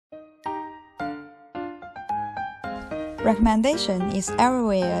Recommendation is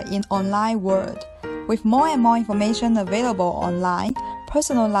everywhere in online world. With more and more information available online,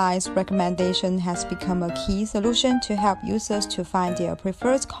 personalized recommendation has become a key solution to help users to find their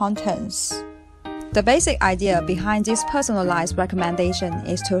preferred contents. The basic idea behind this personalized recommendation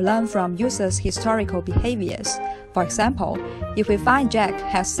is to learn from users' historical behaviors. For example, if we find Jack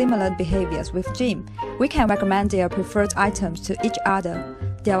has similar behaviors with Jim, we can recommend their preferred items to each other.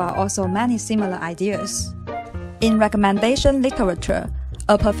 There are also many similar ideas. In recommendation literature,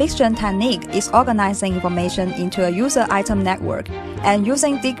 a precision technique is organizing information into a user item network and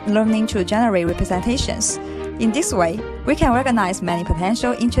using deep learning to generate representations. In this way, we can recognize many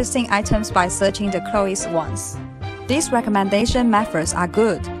potential interesting items by searching the closest ones. These recommendation methods are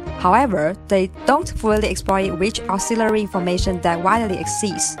good. However, they don't fully exploit rich auxiliary information that widely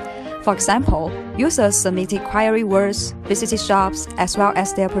exists. For example, users submitted query words, visited shops, as well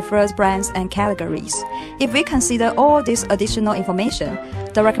as their preferred brands and categories. If we consider all this additional information,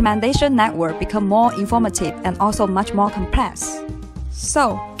 the recommendation network becomes more informative and also much more complex.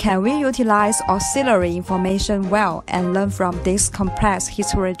 So, can we utilize auxiliary information well and learn from this complex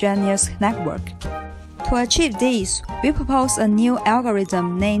heterogeneous network? To achieve this, we propose a new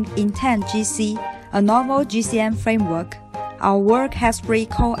algorithm named IntentGC, a novel GCM framework. Our work has three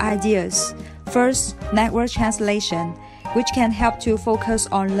core ideas. First, network translation, which can help to focus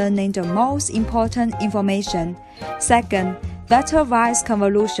on learning the most important information. Second, vector-wise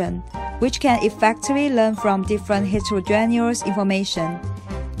convolution, which can effectively learn from different heterogeneous information.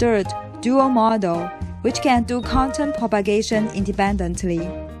 Third, dual model, which can do content propagation independently.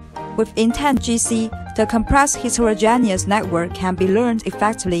 With IntentGC, the complex heterogeneous network can be learned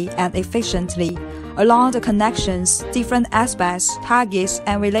effectively and efficiently. Along the connections, different aspects, targets,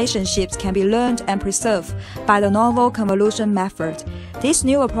 and relationships can be learned and preserved by the novel convolution method. This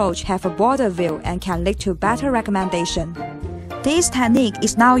new approach has a broader view and can lead to better recommendation. This technique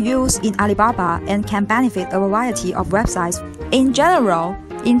is now used in Alibaba and can benefit a variety of websites. In general,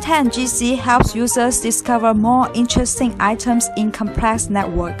 IntentGC helps users discover more interesting items in complex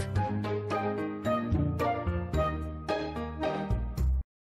network.